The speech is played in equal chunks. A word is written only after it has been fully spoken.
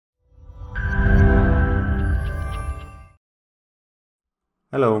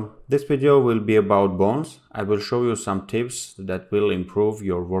Hello, this video will be about bones. I will show you some tips that will improve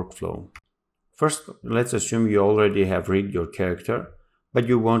your workflow. First, let's assume you already have rigged your character, but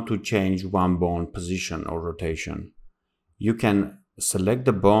you want to change one bone position or rotation. You can select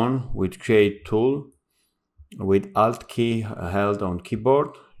the bone with Create tool. With Alt key held on keyboard,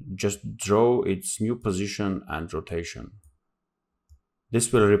 just draw its new position and rotation.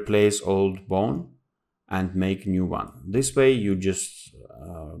 This will replace old bone and make new one. This way you just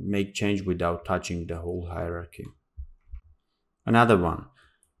make change without touching the whole hierarchy. Another one,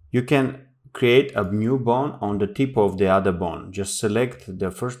 you can create a new bone on the tip of the other bone. Just select the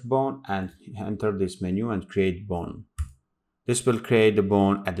first bone and enter this menu and create bone. This will create the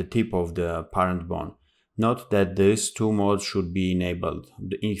bone at the tip of the parent bone. Note that these two modes should be enabled.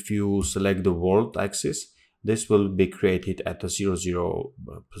 If you select the world axis, this will be created at the 0,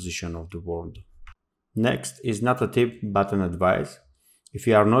 position of the world. Next is not a tip but an advice. If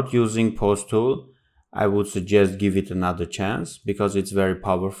you are not using pose tool, I would suggest give it another chance because it's very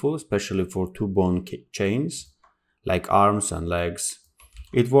powerful, especially for two bone chains like arms and legs.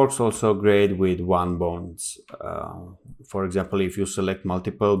 It works also great with one bones. For example, if you select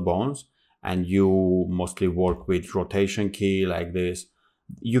multiple bones and you mostly work with rotation key like this,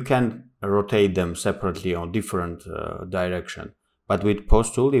 you can rotate them separately on different direction. But with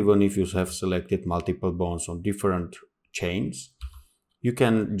pose tool, even if you have selected multiple bones on different chains, you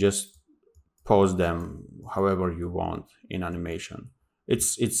can just pose them however you want in animation.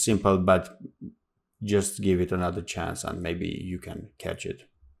 It's simple, but just give it another chance and maybe you can catch it.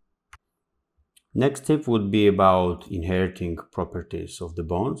 Next tip would be about inheriting properties of the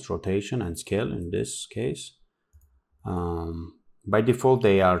bones, rotation and scale in this case. By default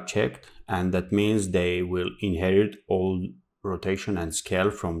they are checked, and that means they will inherit all rotation and scale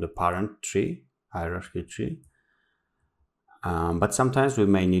from the parent tree, hierarchy tree. But sometimes we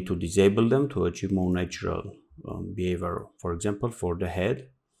may need to disable them to achieve more natural behavior. For example, for the head,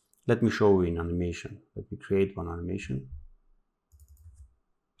 let me show you in animation. Let me create one animation.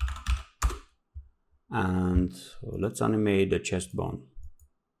 And let's animate the chest bone.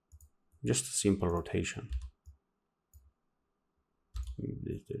 Just a simple rotation in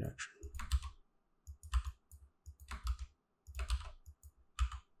this direction.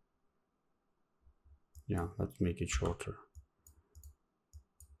 Yeah, let's make it shorter.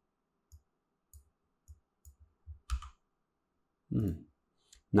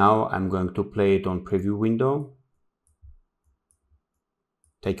 Now I'm going to play it on preview window.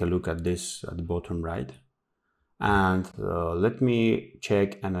 Take a look at this at the bottom right, and let me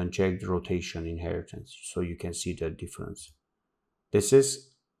check and uncheck the rotation inheritance so you can see the difference. This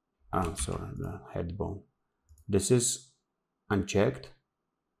is the head bone. This is unchecked.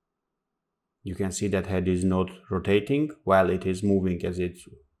 You can see that head is not rotating while it is moving as it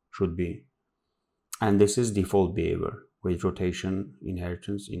should be. And this is default behavior with rotation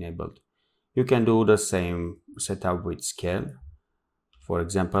inheritance enabled. You can do the same setup with scale. For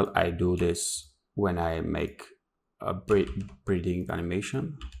example, I do this when I make a breathing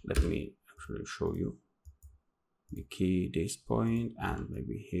animation. Let me actually show you. We key this point, and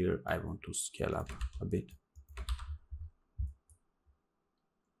maybe here I want to scale up a bit.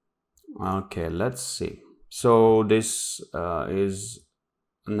 Okay, let's see. So this is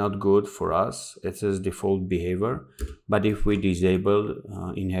not good for us. It is default behavior, but if we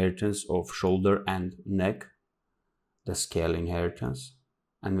disable inheritance of shoulder and neck, the scale inheritance,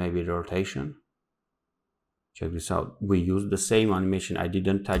 and maybe the rotation, check this out. We use the same animation. I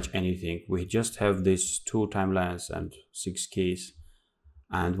didn't touch anything. We just have these two timelines and 6 keys,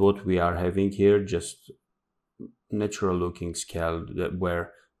 and what we are having here just natural looking scale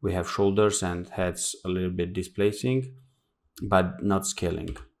where we have shoulders and heads a little bit displacing but not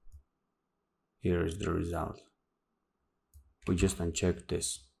scaling. Here is the result. We just uncheck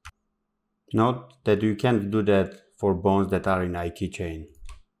this. Note that you can't do that for bones that are in I key chain.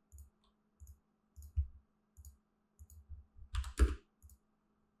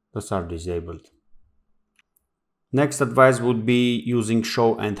 Those are disabled. Next advice would be using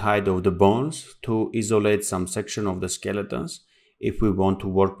show and hide of the bones to isolate some section of the skeletons. If we want to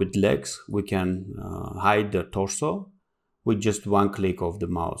work with legs, we can hide the torso with just one click of the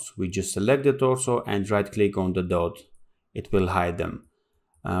mouse. We just select the torso and right click on the dot. It will hide them.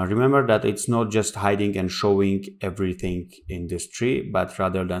 Remember that it's not just hiding and showing everything in this tree, but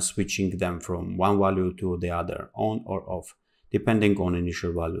rather than switching them from one value to the other, on or off, depending on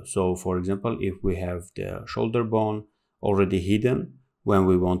initial value. So for example, if we have the shoulder bone already hidden, when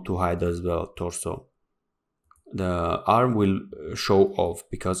we want to hide as well torso, the arm will show off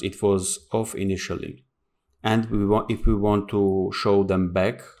because it was off initially. And if we want to show them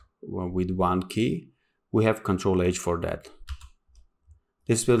back with one key, we have Ctrl H for that.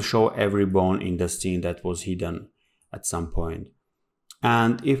 This will show every bone in the scene that was hidden at some point.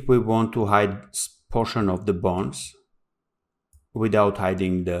 And if we want to hide portion of the bones without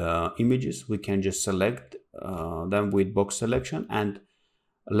hiding the images, we can just select them with box selection and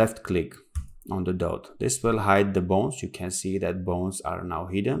left click on the dot. This will hide the bones. You can see that bones are now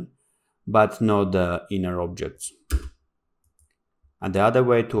hidden, but not the inner objects. And the other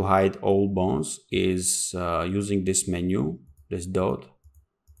way to hide all bones is using this menu, this dot,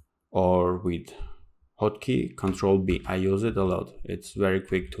 or with hotkey Ctrl B. I use it a lot. It's very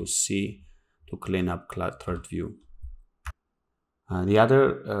quick to see, to clean up cluttered view. The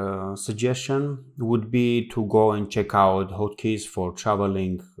other suggestion would be to go and check out hotkeys for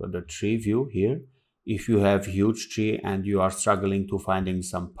traveling the tree view here. If you have huge tree and you are struggling to finding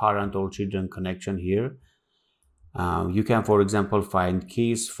some parent or children connection here, you can, for example, find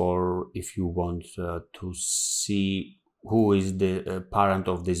keys for if you want to see who is the parent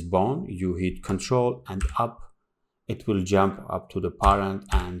of this bone. You hit Ctrl and up, it will jump up to the parent,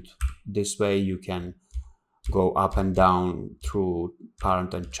 and this way you can go up and down through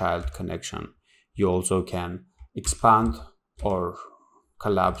parent and child connection. You also can expand or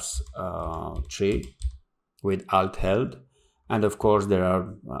collapse tree with Alt held, and of course there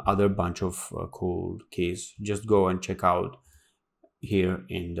are other bunch of cool keys. Just go and check out here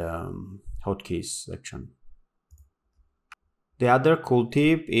in the hotkeys section. The other cool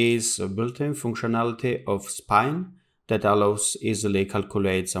tip is a built-in functionality of spine that allows easily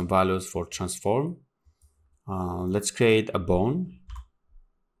calculate some values for transform. Let's create a bone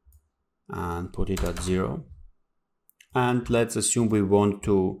and put it at 0, and let's assume we want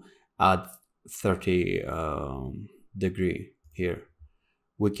to add 30 degree here.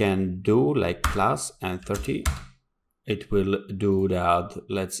 We can do like plus and 30. It will do that.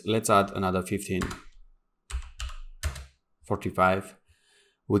 Let's add another 15, 45.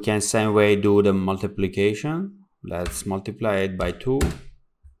 We can same way do the multiplication. Let's multiply it by 2,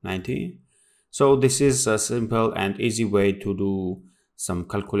 90. So this is a simple and easy way to do some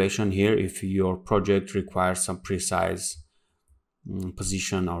calculation here if your project requires some precise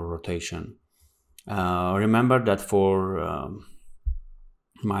position or rotation. Remember that for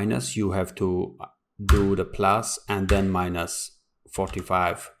minus you have to do the plus and then minus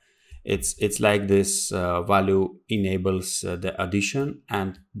 45. It's like this value enables the addition,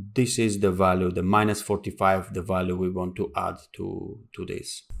 and this is the value, the minus 45, the value we want to add to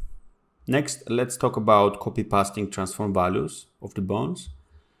this. Next, let's talk about copy pasting transform values of the bones.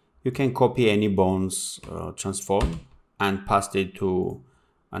 You can copy any bones transform and paste it to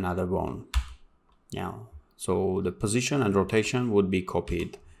another bone. Yeah, so the position and rotation would be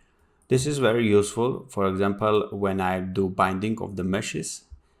copied. This is very useful, for example, when I do binding of the meshes.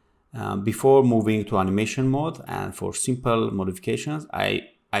 Before moving to animation mode, and for simple modifications, I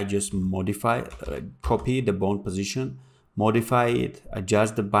just modify, copy the bone position, modify it,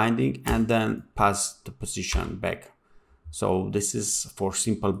 adjust the binding, and then pass the position back. So this is for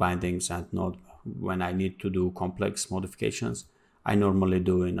simple bindings and not when I need to do complex modifications. I normally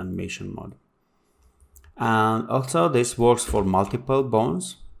do in animation mode. And also this works for multiple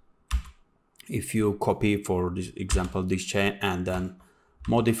bones. If you copy, for this example, this chain and then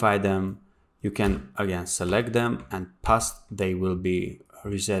modify them, you can again select them and paste. They will be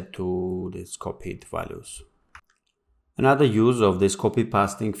reset to these copied values. Another use of this copy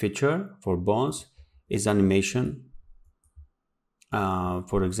pasting feature for bones is animation.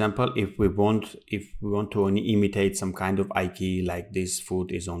 For example, if we want to imitate some kind of eye key, like this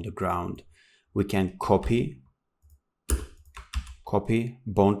foot is on the ground, we can copy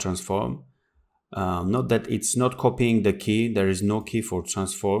bone transform. Note that it's not copying the key, there is no key for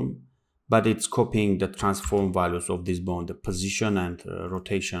transform, but it's copying the transform values of this bone, the position and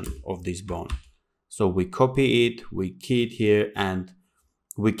rotation of this bone. So we copy it, we key it here, and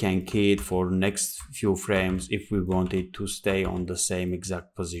we can key it for next few frames if we want it to stay on the same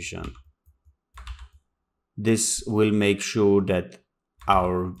exact position. This will make sure that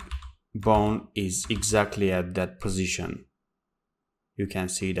our bone is exactly at that position. You can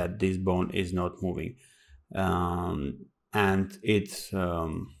see that this bone is not moving, and it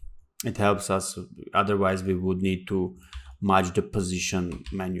helps us. Otherwise we would need to match the position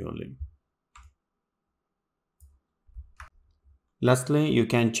manually. Lastly, you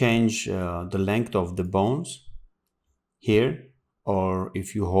can change the length of the bones here, or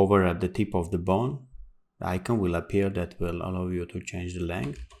if you hover at the tip of the bone, the icon will appear that will allow you to change the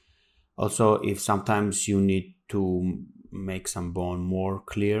length. Also, if sometimes you need to make some bone more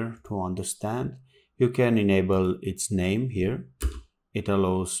clear to understand, You can enable its name here. It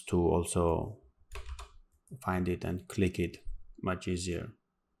allows to also find it and click it much easier.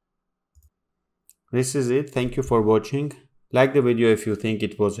 This is it. Thank you for watching. Like the video if you think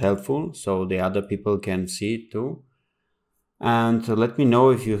it was helpful so the other people can see it too. And let me know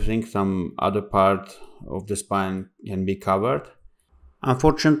if you think some other part of the spine can be covered.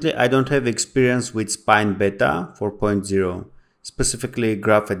 Unfortunately, I don't have experience with Spine Beta 4.0, specifically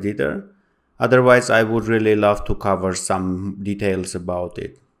Graph Editor. Otherwise, I would really love to cover some details about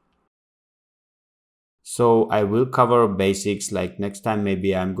it. So I will cover basics, like next time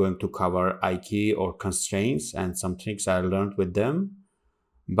maybe I'm going to cover IK or constraints and some tricks I learned with them.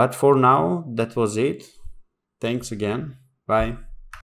 But for now, that was it. Thanks again. Bye.